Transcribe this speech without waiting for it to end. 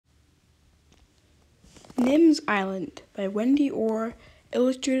Nim's Island by Wendy Orr,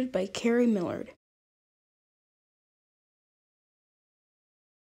 illustrated by Carrie Millard.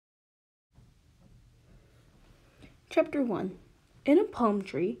 Chapter 1. In a palm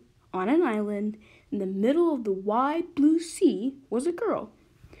tree, on an island, in the middle of the wide blue sea, was a girl.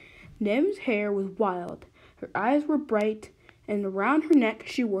 Nim's hair was wild, her eyes were bright, and around her neck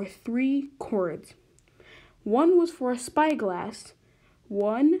she wore 3 cords. One was for a spyglass,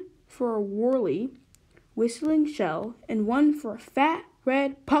 one for a whorly, whistling shell, and one for a fat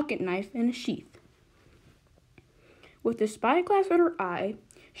red pocket knife in a sheath. With the spyglass at her eye,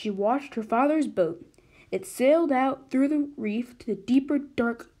 she watched her father's boat. It sailed out through the reef to the deeper,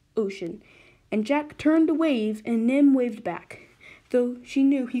 dark ocean, and Jack turned to wave, and Nim waved back, though she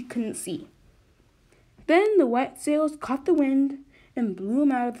knew he couldn't see. Then the white sails caught the wind and blew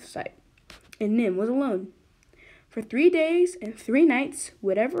him out of sight, and Nim was alone. For 3 days and 3 nights,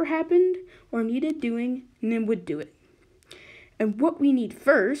 whatever happened or needed doing, Nim would do it. "And what we need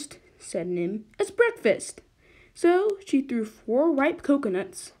first," said Nim, "is breakfast." So she threw 4 ripe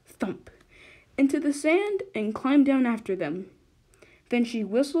coconuts, thump, into the sand and climbed down after them. Then she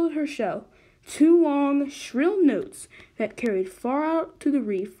whistled her shell, 2 long, shrill notes that carried far out to the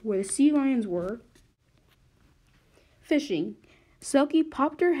reef where the sea lions were fishing. Selkie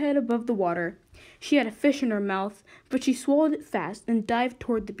popped her head above the water. She had a fish in her mouth, but she swallowed it fast and dived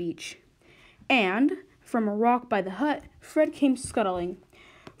toward the beach. And, from a rock by the hut, Fred came scuttling.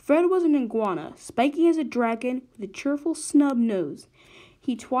 Fred was an iguana, spiky as a dragon, with a cheerful snub nose.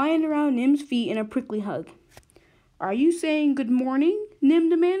 He twined around Nim's feet in a prickly hug. "Are you saying good morning?" Nim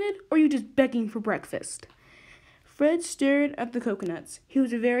demanded, "or are you just begging for breakfast?" Fred stared at the coconuts. He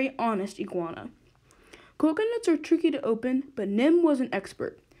was a very honest iguana. Coconuts are tricky to open, but Nim was an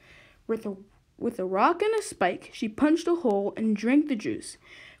expert. With a rock and a spike, she punched a hole and drank the juice,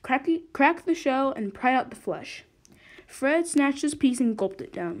 cracked the shell, and pried out the flesh. Fred snatched his piece and gulped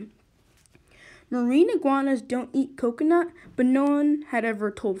it down. Marine iguanas don't eat coconut, but no one had ever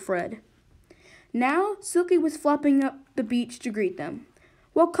told Fred. Now, Silky was flopping up the beach to greet them.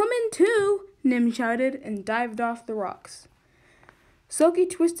 "Well, come in too," Nim shouted and dived off the rocks. Silky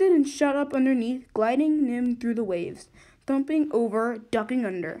twisted and shot up underneath, gliding Nim through the waves, thumping over, ducking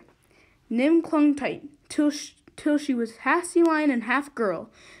under. Nim clung tight, till she was half sea lion and half girl,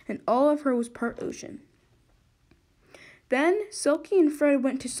 and all of her was part ocean. Then Silky and Fred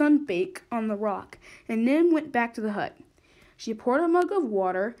went to sunbake on the rock, and Nim went back to the hut. She poured a mug of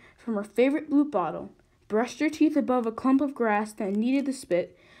water from her favorite blue bottle, brushed her teeth above a clump of grass that needed the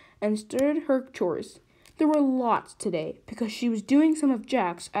spit, and started her chores. There were lots today, because she was doing some of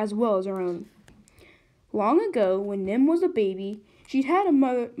Jack's as well as her own. Long ago, when Nim was a baby, she'd had a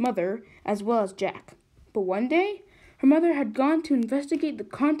mother as well as Jack. But one day, her mother had gone to investigate the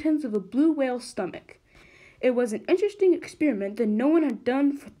contents of a blue whale's stomach. It was an interesting experiment that no one had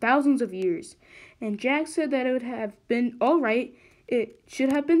done for thousands of years, and Jack said that it would have been all right, it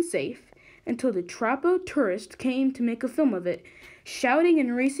should have been safe, until the Trapo tourists came to make a film of it, shouting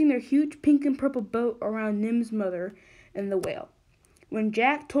and racing their huge pink and purple boat around Nim's mother and the whale. When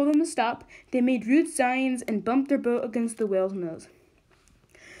Jack told them to stop, they made rude signs and bumped their boat against the whale's nose.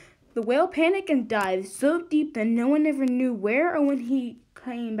 The whale panicked and dived so deep that no one ever knew where or when he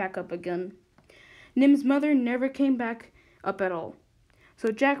came back up again. Nim's mother never came back up at all.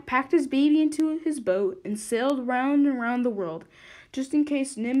 So Jack packed his baby into his boat and sailed round and round the world, just in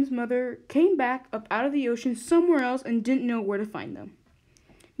case Nim's mother came back up out of the ocean somewhere else and didn't know where to find them.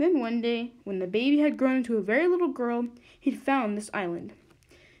 Then one day, when the baby had grown into a very little girl, he'd found this island.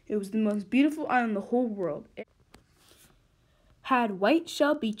 It was the most beautiful island in the whole world. It had white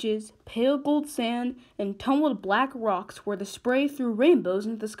shell beaches, pale gold sand, and tumbled black rocks where the spray threw rainbows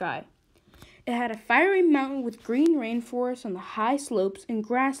into the sky. It had a fiery mountain with green rainforests on the high slopes and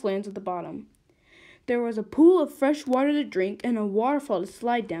grasslands at the bottom. There was a pool of fresh water to drink and a waterfall to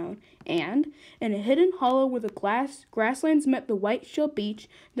slide down, and, in a hidden hollow where the grasslands met the white shell beach,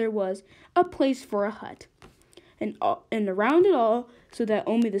 there was a place for a hut. And around it all, so that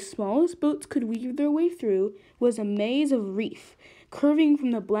only the smallest boats could weave their way through, was a maze of reef, curving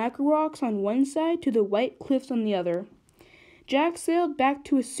from the black rocks on one side to the white cliffs on the other. Jack sailed back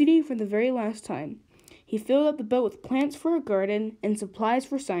to his city for the very last time. He filled up the boat with plants for a garden and supplies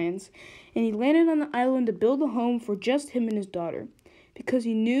for science, and he landed on the island to build a home for just him and his daughter, because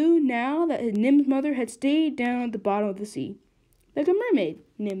he knew now that Nim's mother had stayed down at the bottom of the sea. Like a mermaid,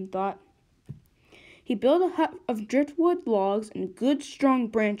 Nim thought. He built a hut of driftwood logs and good strong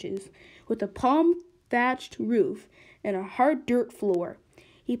branches, with a palm-thatched roof and a hard dirt floor.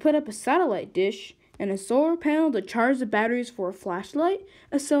 He put up a satellite dish and a solar panel to charge the batteries for a flashlight,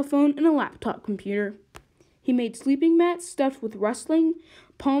 a cell phone, and a laptop computer. He made sleeping mats stuffed with rustling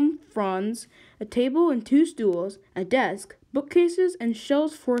palm fronds, a table and 2 stools, a desk, bookcases, and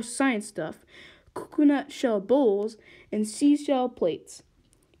shelves for science stuff, coconut shell bowls, and seashell plates.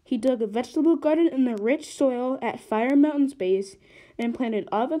 He dug a vegetable garden in the rich soil at Fire Mountain's base and planted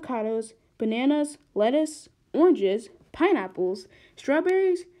avocados, bananas, lettuce, oranges, pineapples,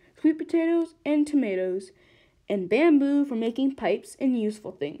 strawberries, sweet potatoes, and tomatoes, and bamboo for making pipes and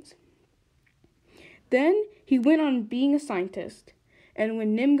useful things. Then he went on being a scientist, and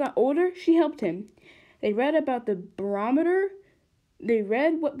when Nim got older, she helped him. They read what the barometer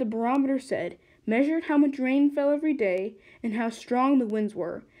said, measured how much rain fell every day, and how strong the winds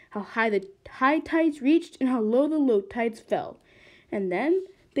were, how high the high tides reached, and how low the low tides fell. And then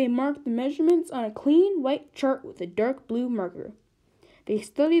they marked the measurements on a clean white chart with a dark blue marker. They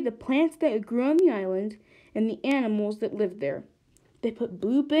studied the plants that grew on the island and the animals that lived there. They put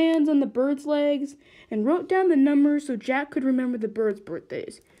blue bands on the birds' legs and wrote down the numbers so Jack could remember the birds'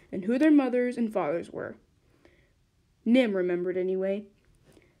 birthdays and who their mothers and fathers were. Nim remembered anyway.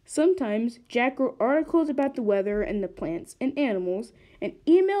 Sometimes Jack wrote articles about the weather and the plants and animals and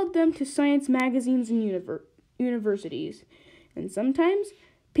emailed them to science magazines and universities. And sometimes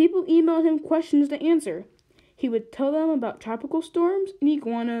people emailed him questions to answer. He would tell them about tropical storms and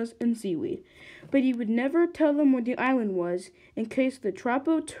iguanas and seaweed, but he would never tell them where the island was in case the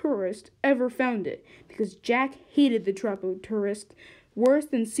Tropo tourist ever found it, because Jack hated the Tropo tourist worse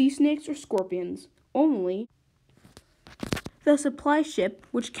than sea snakes or scorpions. Only the supply ship,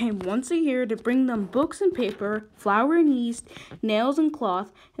 which came once a year to bring them books and paper, flour and yeast, nails and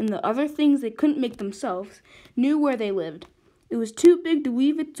cloth, and the other things they couldn't make themselves, knew where they lived. It was too big to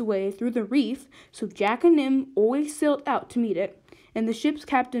weave its way through the reef, so Jack and Nim always sailed out to meet it, and the ship's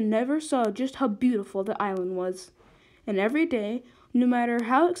captain never saw just how beautiful the island was. And every day, no matter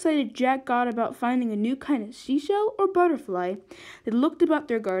how excited Jack got about finding a new kind of seashell or butterfly, they looked about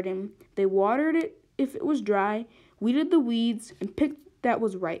their garden. They watered it if it was dry, weeded the weeds, and picked that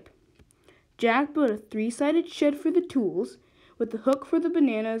was ripe. Jack built a 3-sided shed for the tools, with a hook for the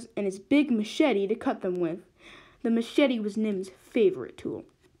bananas and his big machete to cut them with. The machete was Nim's favorite tool.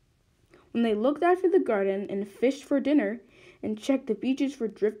 When they looked after the garden and fished for dinner and checked the beaches for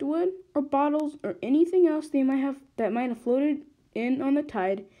driftwood or bottles or anything else that might have floated in on the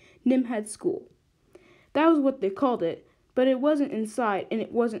tide, Nim had school. That was what they called it, but it wasn't inside and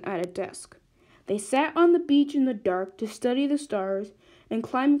it wasn't at a desk. They sat on the beach in the dark to study the stars and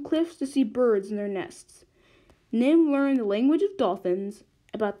climbed cliffs to see birds in their nests. Nim learned the language of dolphins,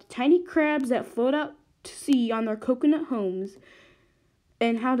 about the tiny crabs that float out to sea on their coconut homes,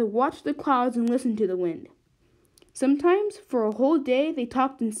 and how to watch the clouds and listen to the wind. Sometimes, for a whole day, they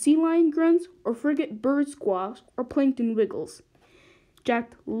talked in sea lion grunts or frigate bird squawks or plankton wiggles.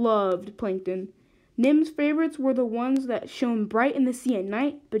 Jack loved plankton. Nim's favorites were the ones that shone bright in the sea at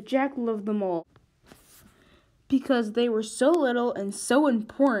night, but Jack loved them all because they were so little and so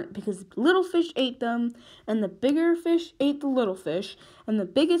important, because little fish ate them, and the bigger fish ate the little fish, and the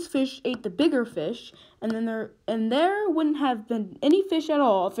biggest fish ate the bigger fish, and there wouldn't have been any fish at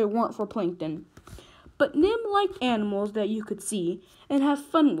all if it weren't for plankton. But Nim liked animals that you could see and have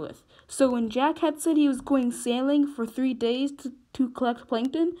fun with, so when Jack had said he was going sailing for 3 days to collect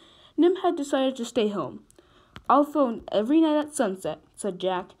plankton, Nim had decided to stay home. "I'll phone every night at sunset," said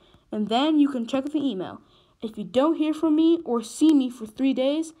Jack, "and then you can check the email. If you don't hear from me or see me for 3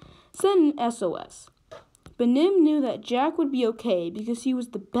 days, send an SOS. But Nim knew that Jack would be okay because he was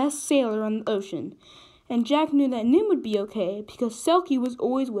the best sailor on the ocean, and Jack knew that Nim would be okay because Selkie was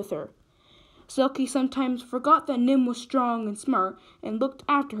always with her. Selkie sometimes forgot that Nim was strong and smart and looked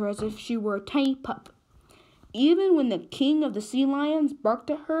after her as if she were a tiny pup. Even when the king of the sea lions barked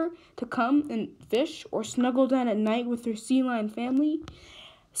at her to come and fish or snuggle down at night with her sea lion family,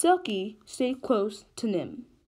 Selkie stayed close to Nim.